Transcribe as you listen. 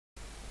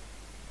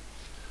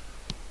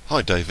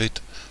Hi David,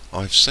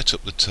 I've set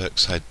up the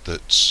Turk's Head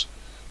that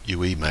you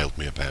emailed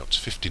me about,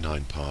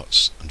 59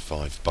 parts and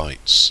 5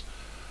 bytes.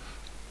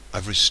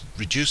 I've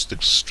reduced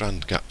the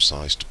strand gap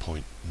size to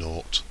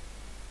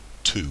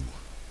 0.02,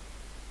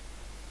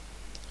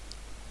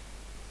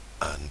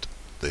 and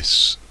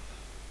this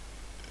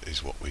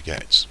is what we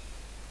get.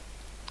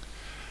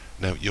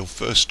 Now your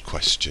first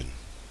question,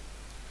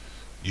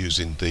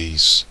 using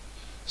these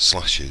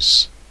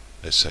slashes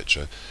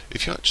etc.,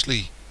 if you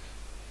actually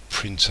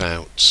print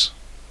out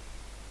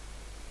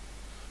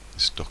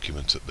this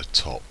document at the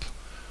top,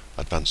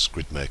 Advanced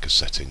GridMaker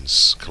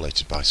Settings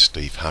collated by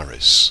Steve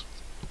Harris,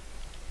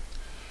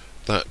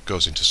 that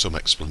goes into some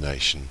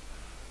explanation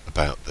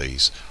about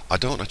these. I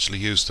don't actually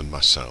use them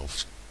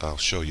myself, I'll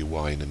show you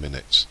why in a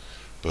minute,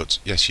 but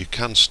yes, you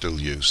can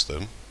still use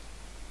them.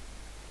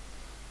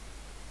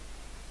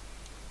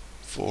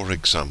 For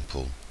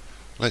example,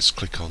 let's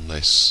click on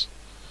this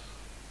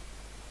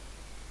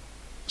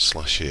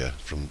slash here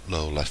from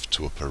lower left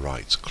to upper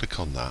right. Click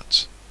on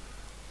that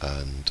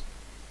and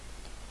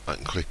I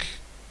can click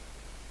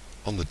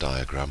on the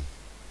diagram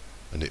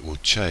and it will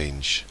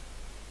change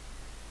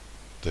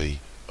the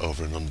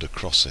over and under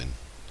crossing.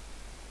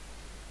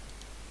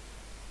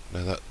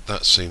 Now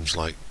that seems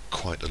like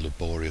quite a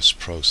laborious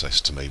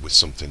process to me with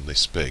something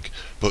this big,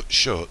 but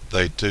sure,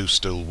 they do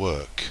still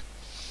work.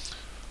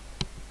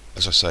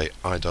 As I say,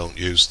 I don't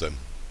use them.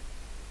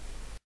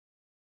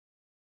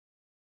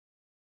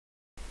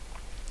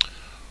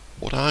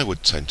 What I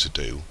would tend to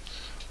do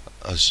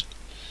is,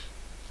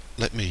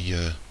 let me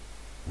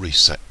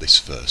reset this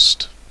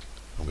first.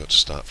 I'm going to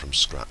start from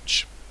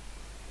scratch.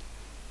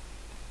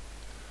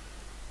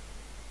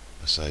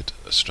 I said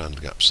a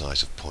strand gap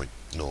size of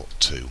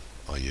 0.02.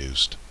 I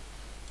used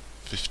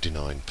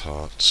 59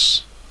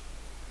 parts,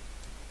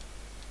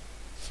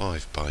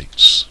 5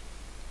 bytes,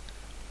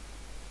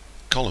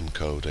 column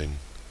coding,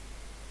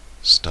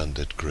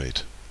 standard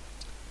grid,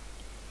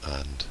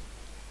 and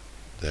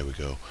there we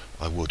go.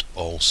 I would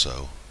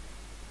also,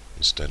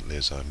 incidentally,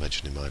 as I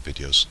mentioned in my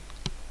videos,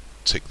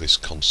 tick this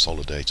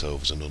consolidate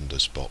overs and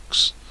unders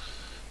box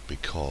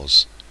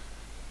because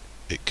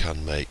it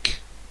can make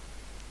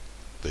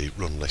the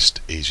run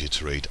list easier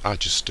to read. I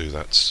just do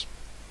that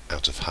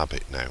out of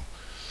habit now.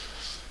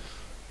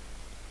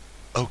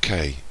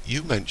 Okay,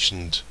 you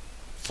mentioned,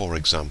 for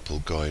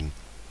example, going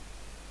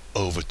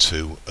over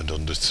 2 and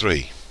under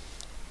 3.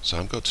 So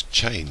I'm going to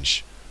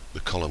change the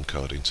column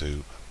coding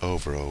to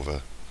over,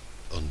 under,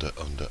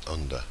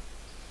 under.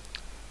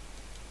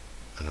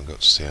 And I'm going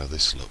to see how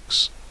this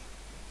looks.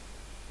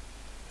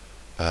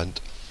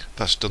 And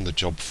that's done the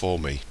job for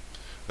me.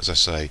 As I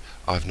say,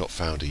 I've not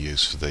found a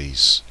use for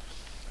these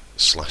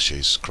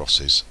slashes,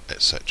 crosses,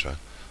 etc.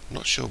 I'm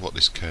not sure what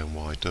this K and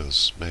Y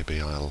does.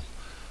 Maybe I'll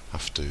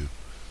have to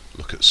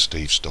look at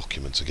Steve's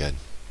document again.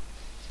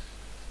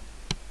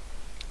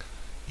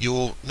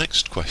 Your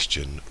next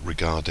question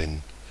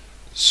regarding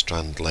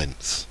strand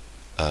length,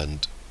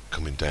 and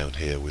coming down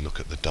here we look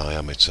at the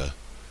diameter.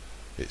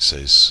 It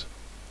says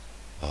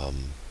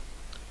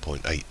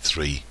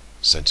 0.83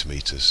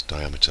 centimeters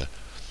diameter.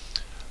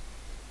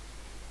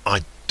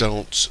 I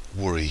don't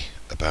worry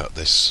about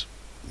this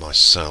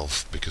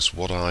myself, because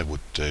what I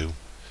would do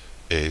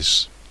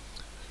is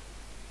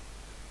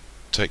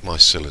take my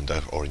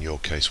cylinder, or in your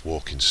case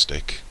walking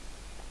stick,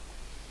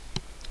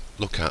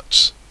 look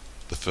at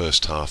the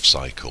first half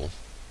cycle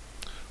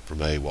from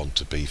A1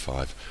 to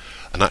B5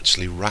 and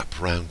actually wrap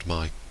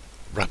my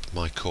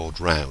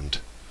cord round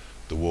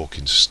the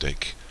walking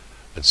stick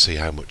and see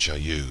how much I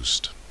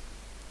used.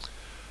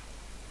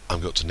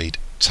 I'm going to need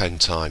 10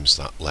 times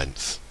that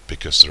length,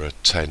 because there are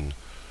 10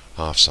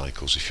 half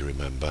cycles, if you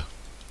remember,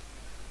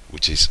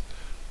 which is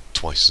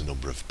twice the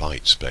number of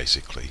bytes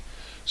basically.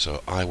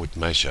 So I would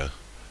measure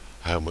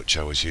how much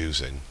I was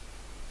using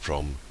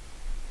from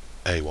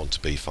A1 to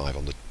B5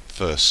 on the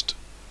first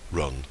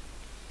run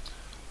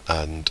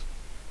and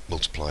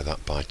multiply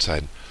that by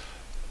 10.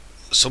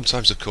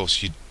 Sometimes of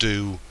course you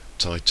do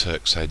tie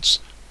Turk's heads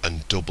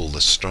and double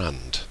the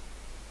strand,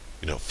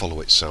 you know,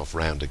 follow itself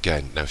round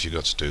again. Now if you've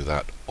got to do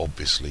that,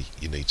 obviously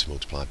you need to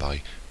multiply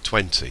by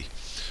 20,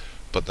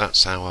 but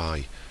that's how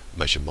I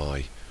measure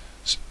my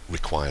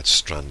required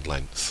strand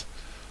length.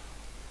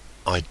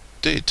 I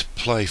did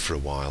play for a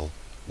while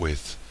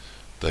with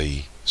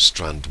the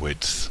strand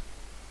width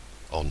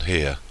on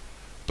here,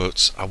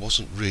 but I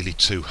wasn't really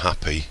too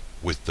happy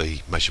with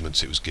the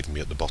measurements it was giving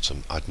me at the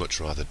bottom. I'd much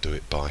rather do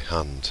it by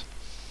hand.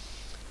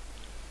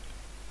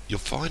 Your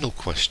final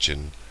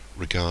question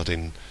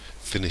regarding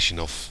finishing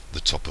off the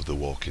top of the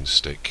walking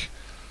stick,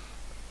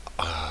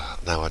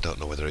 now I don't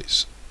know whether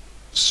it's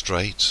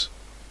straight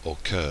or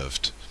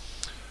curved,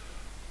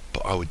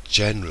 but I would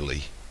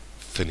generally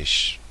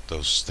finish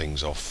those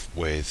things off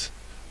with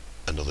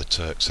another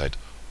Turk's head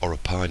or a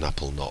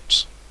pineapple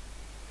knot.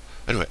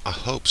 Anyway, I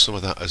hope some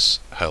of that has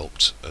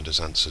helped and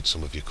has answered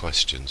some of your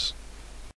questions.